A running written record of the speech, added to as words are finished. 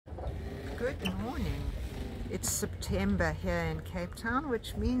Good morning. It's September here in Cape Town,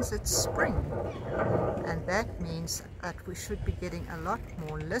 which means it's spring, and that means that we should be getting a lot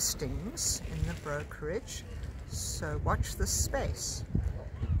more listings in the brokerage, so watch this space.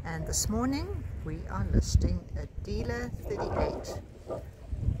 And this morning we are listing a Dehler 38.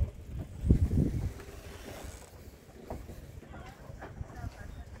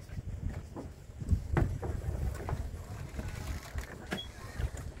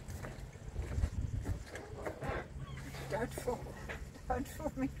 Don't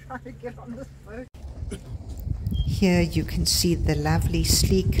fall me trying to get on this boat. Here you can see the lovely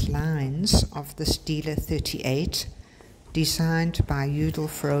sleek lines of this Dehler 38, designed by Udall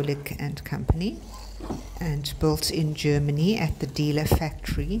Frohlich and Company and built in Germany at the Dehler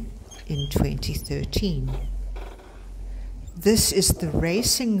factory in 2013. This is the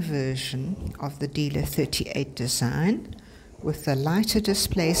racing version of the Dehler 38 design, with a lighter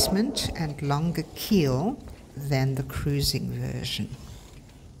displacement and longer keel than the cruising version.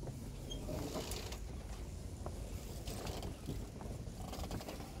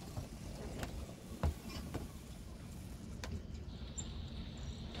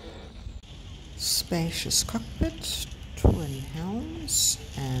 Spacious cockpit, twin helms,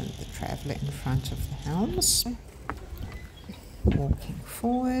 and the traveller in front of the helms. Walking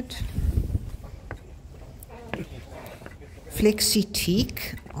forward. Flexi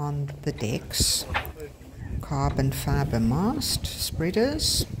teak on the decks. Carbon fibre mast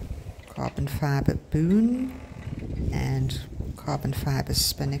spreaders, carbon fibre boom, and carbon fibre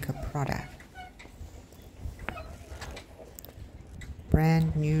spinnaker product.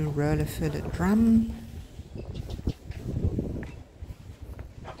 Brand new roller filler drum.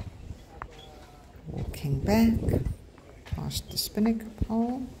 Walking back past the spinnaker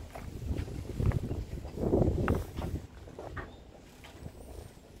pole.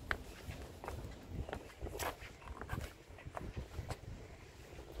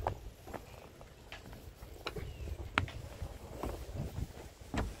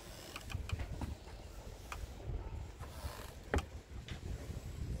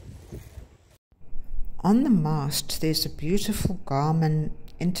 On the mast there's a beautiful Garmin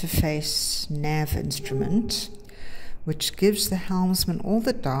interface nav instrument which gives the helmsman all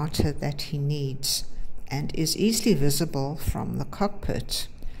the data that he needs and is easily visible from the cockpit.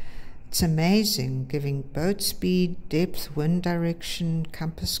 It's amazing, giving boat speed, depth, wind direction,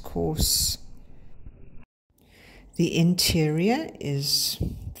 compass course. The interior is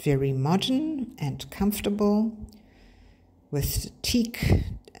very modern and comfortable with teak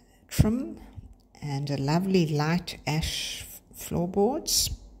trim and a lovely light ash floorboards.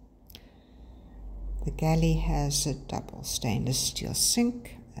 The galley has a double stainless steel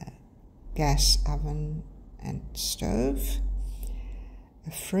sink, a gas oven and stove,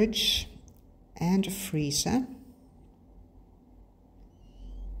 a fridge and a freezer.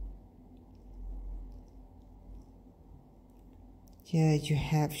 Here you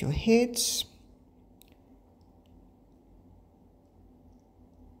have your heads,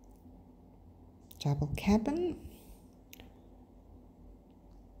 double cabin,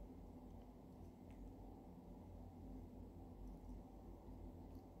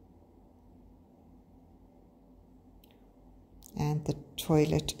 and the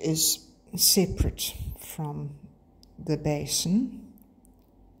toilet is separate from the basin.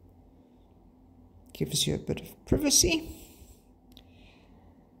 Gives you a bit of privacy.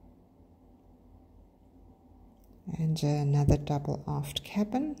 And another double aft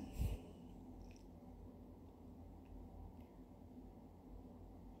cabin.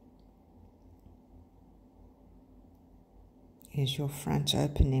 Here's your front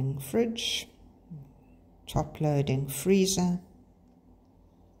opening fridge, top loading freezer,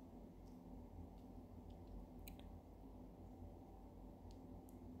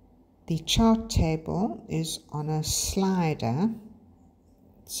 the chart table is on a slider,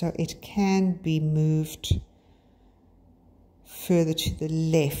 so it can be moved further to the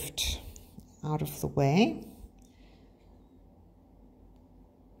left out of the way.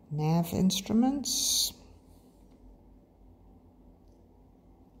 Nav instruments.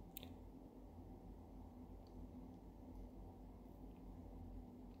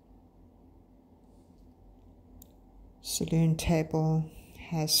 Saloon table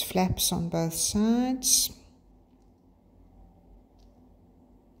has flaps on both sides.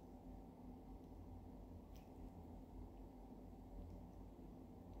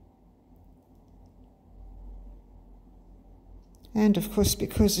 And of course,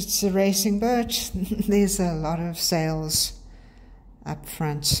 because it's a racing boat, there's a lot of sails up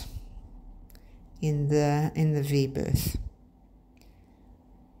front in the V berth.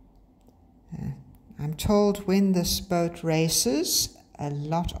 I'm told when this boat races, a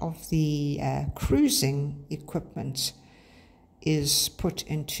lot of the cruising equipment is put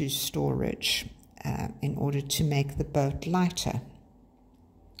into storage in order to make the boat lighter.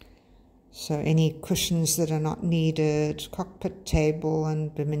 So any cushions that are not needed, cockpit table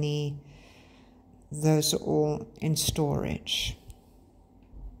and bimini, those are all in storage.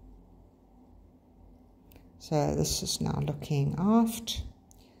 So this is now looking aft.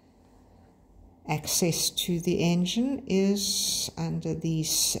 Access to the engine is under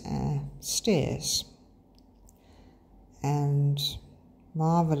these stairs. And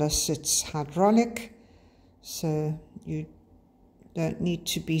marvelous, it's hydraulic, so you don't need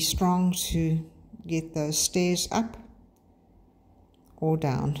to be strong to get those stairs up or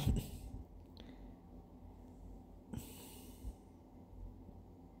down.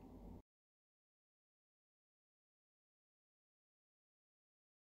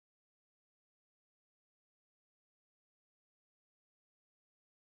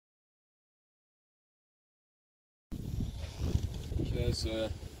 Okay, so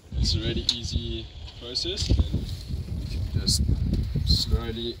it's a really easy process, and you can just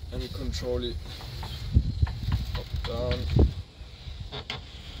slowly and controlly pop it down,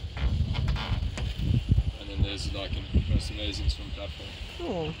 and then there's like a most amazing swim platform.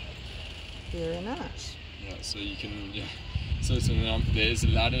 Cool, very nice. Yeah, so you can, yeah, so there's a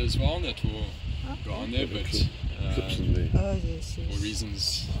ladder as well that will go on there, but for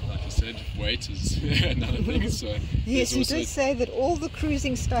reasons, like I said, weight is another thing. So yes, you did say that all the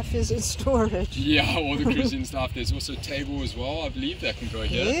cruising stuff is in storage. Yeah, all the cruising stuff. There's also a table as well, I believe, that can go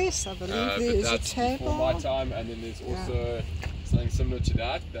here. Yes, I believe there is a table. Before my time, and then there's also something similar to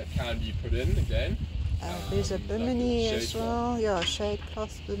that can be put in again. There's a bimini like as well. Yeah, shade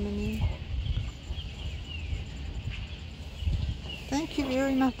cloth bimini. Thank you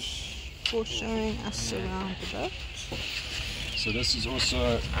very much for showing us around the boat. So this is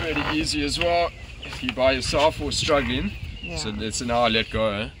also really easy as well if you're by yourself or struggling. Yeah. So it's an hour let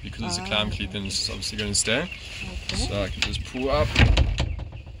go, because it's a clam cleat, then it's obviously going to stay. Okay. So I can just pull up,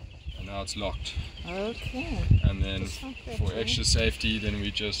 and now it's locked. Okay. And then for extra safety, then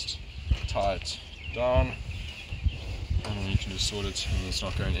we just tie it down, and then you can just sort it, and it's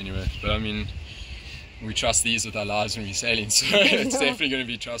not going anywhere. But I mean, we trust these with our lives when we're sailing, so it's definitely going to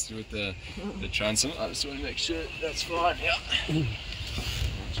be trusted with the transom. I just want to make sure that's fine. Yeah.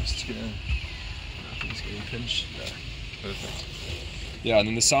 Just nothing's getting pinched. Yeah. Perfect. Yeah, and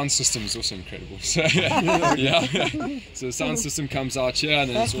then the sound system is also incredible. So yeah. So the sound system comes out here,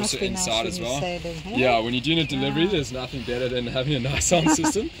 and then it's also inside as well. Yeah, when you're doing a delivery, there's nothing better than having a nice sound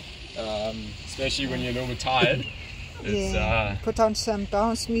system, especially when you're a little bit tired. Put on some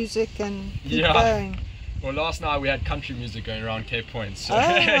dance music and keep going. Well, last night we had country music going around Cape Point, so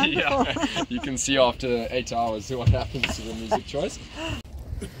yeah, you can see after 8 hours what happens to the music choice.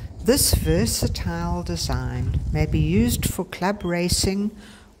 This versatile design may be used for club racing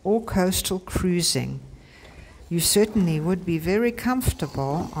or coastal cruising. You certainly would be very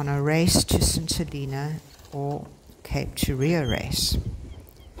comfortable on a race to St. Helena or Cape Turia race.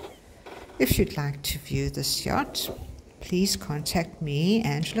 If you'd like to view this yacht, please contact me,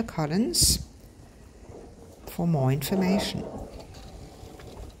 Angela Collins, for more information.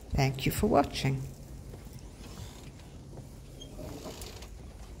 Thank you for watching.